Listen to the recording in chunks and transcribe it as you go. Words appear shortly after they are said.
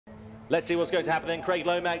Let's see what's going to happen then. Craig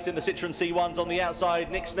Lomax in the Citroen C1s on the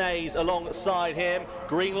outside. Nick Snays alongside him.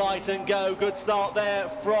 Green light and go. Good start there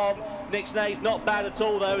from Nick Snays. Not bad at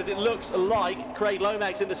all though, as it looks like Craig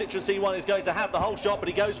Lomax in the Citroen C1 is going to have the whole shot, but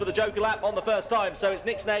he goes for the Joker lap on the first time. So it's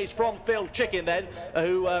Nick Snays from Phil Chicken then,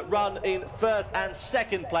 who run in first and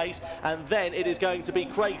second place. And then it is going to be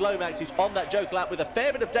Craig Lomax who's on that Joker lap with a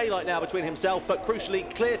fair bit of daylight now between himself, but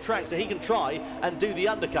crucially clear track so he can try and do the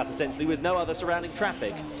undercut essentially with no other surrounding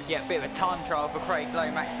traffic. Yeah, a bit of a time trial for Craig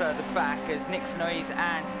Lomax further back as Nick Snays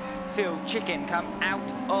and Phil Chicken come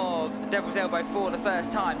out of the Devil's Elbow for the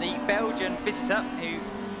first time. The Belgian visitor who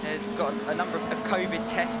has got a number of COVID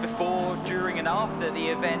tests before, during and after the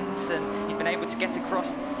events, and he's been able to get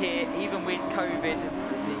across here even with COVID.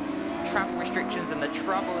 The travel restrictions and the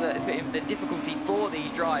trouble, the difficulty for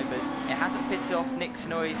these drivers, it hasn't pissed off Nick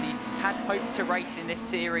Snays. He had hoped to race in this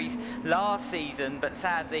series last season, but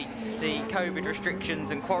sadly the COVID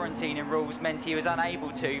restrictions and quarantining rules meant he was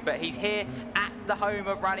unable to, but he's here at the home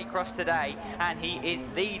of Rallycross today and he is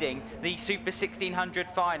leading the Super 1600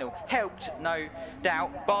 final, helped no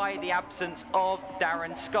doubt by the absence of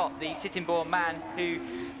Darren Scott, the Sittingbourne man who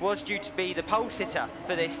was due to be the pole sitter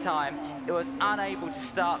for this time. It was unable to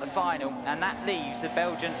start the final, and that leaves the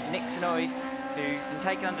Belgian Nick Snays, who's been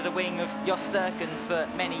taken under the wing of Jos Sterckens for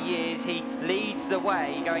many years. He leads the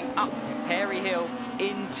way going up Hairy Hill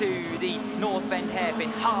into the North Bend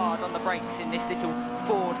hairpin, hard on the brakes in this little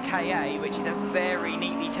Ford KA, which is a very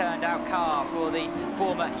neatly turned out car for the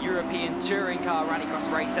former European touring car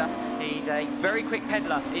rallycross racer. He's a very quick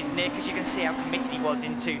peddler, is Nick, as you can see how committed he was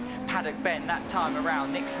into Paddock Bend that time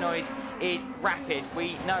around. Nick Snays is rapid,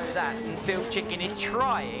 we know that, and Phil Chicken is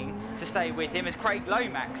trying to stay with him, as Craig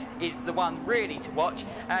Lomax is the one really to watch,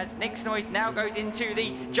 as Nick Snays now goes into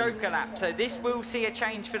the Joker lap. So this will see a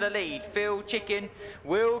change for the lead. Phil Chicken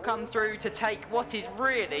will come through to take what is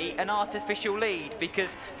really an artificial lead,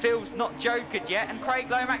 because Phil's not jokered yet and Craig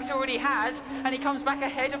Lomax already has, and he comes back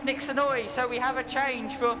ahead of Nick Snays. So we have a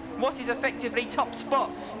change for what is effectively top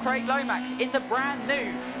spot. Craig Lomax in the brand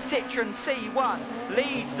new Citroen C1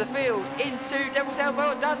 leads the field into Devil's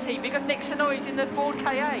Elbow, or does he? Because Nick Snays in the Ford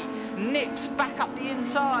KA nips back up the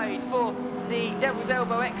inside for the Devil's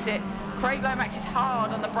Elbow exit. Craig Lomax is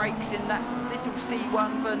hard on the brakes in that little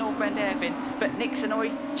C1 for North Bend hairpin, but Nick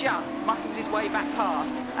Snays just muscles his way back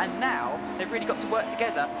past, and now they've really got to work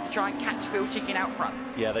together to try and catch Phil Chicken out front.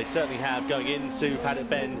 Yeah, they certainly have going into Paddock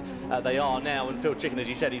Bend. They are now, and Phil Chicken, as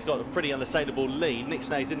you said, he's got a pretty unassailable lead. Nick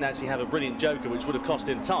Snays didn't actually have a brilliant Joker, which would have cost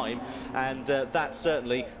him time, and that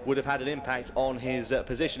certainly would have had an impact on his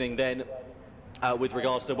positioning then with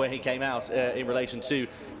regards to where he came out in relation to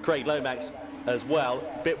Craig Lomax as well.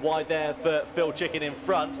 Bit wide there for Phil Chicken in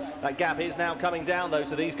front. That gap is now coming down though,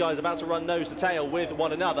 so these guys are about to run nose to tail with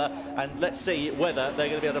one another, and let's see whether they're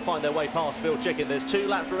going to be able to find their way past Phil Chicken. There's 2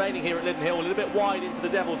 laps remaining here at Linden Hill, a little bit wide into the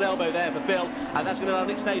Devil's Elbow there for Phil, and that's going to allow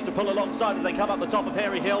Nick Snays to pull alongside as they come up the top of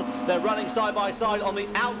Hairy Hill. They're running side by side. On the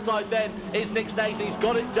outside then is Nick Snays, and he's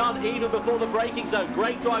got it done even before the braking zone.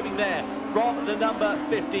 Great driving there from the number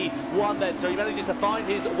 51 then, so he manages to find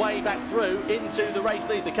his way back through into the race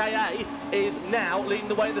lead. The KA is now leading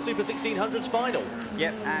the way in the Super 1600s final.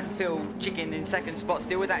 Yep, and Phil Chicken in second spot,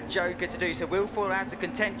 still with that Joker to do, so will fall out of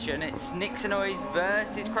contention. It's Nick Snays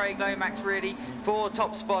versus Craig Lomax really for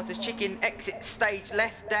top spot as Chicken exits stage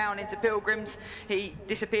left down into Pilgrims. He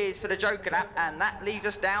disappears for the Joker lap, and that leaves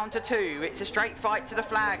us down to 2. It's a straight fight to the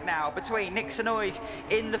flag now between Nick Snays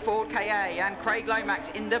in the Ford KA and Craig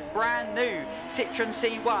Lomax in the brand new Citroen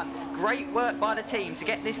C1. Great work by the team to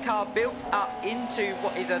get this car built up into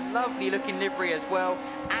what is a lovely looking livery as well,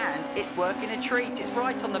 and it's working a treat. It's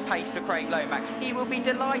right on the pace for Craig Lomax. He will be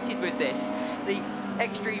delighted with this. The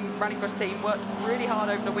Extreme Rallycross team worked really hard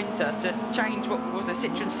over the winter to change what was a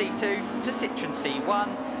Citroen C2 to Citroen C1,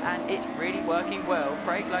 and it's really working well.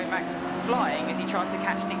 Craig Lomax flying as he tries to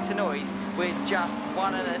catch Nick Snays with just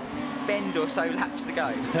 1 and a bend or so laps to go.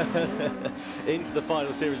 Into the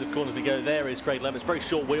final series of corners we go. There is Craig Lomax. Very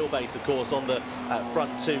short wheelbase, of course, on the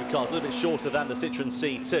front 2 cars. A little bit shorter than the Citroen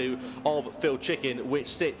C2 of Phil Chicken, which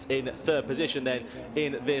sits in 3rd position then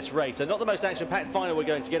in this race. So not the most action-packed final we're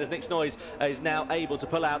going to get, as Nick Snays is now able to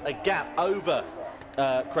pull out a gap over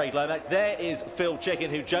Craig Lomax. There is Phil Chicken,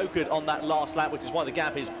 who jokered on that last lap, which is why the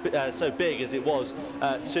gap is so big as it was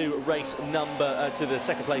to race number to the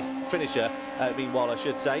 2nd place finisher. Meanwhile, I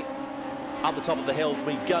should say, up the top of the hill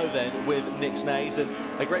we go then with Nick Snays, and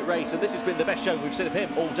a great race, and this has been the best showing we've seen of him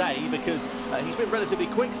all day, because he's been relatively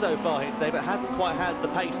quick so far here today, but hasn't quite had the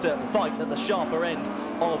pace to fight at the sharper end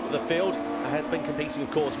of the field. Has been competing, of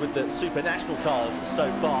course, with the Super National cars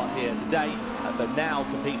so far here today, but now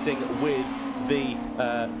competing with the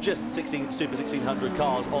just Super 1600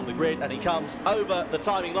 cars on the grid, and he comes over the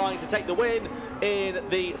timing line to take the win in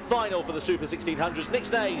the final for the Super 1600s. Nick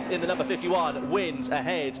Snays in the number 51 wins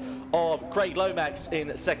ahead of Craig Lomax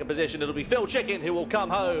in second position. It'll be Phil Chicken who will come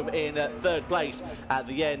home in third place at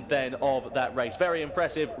the end then of that race. Very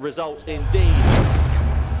impressive result indeed.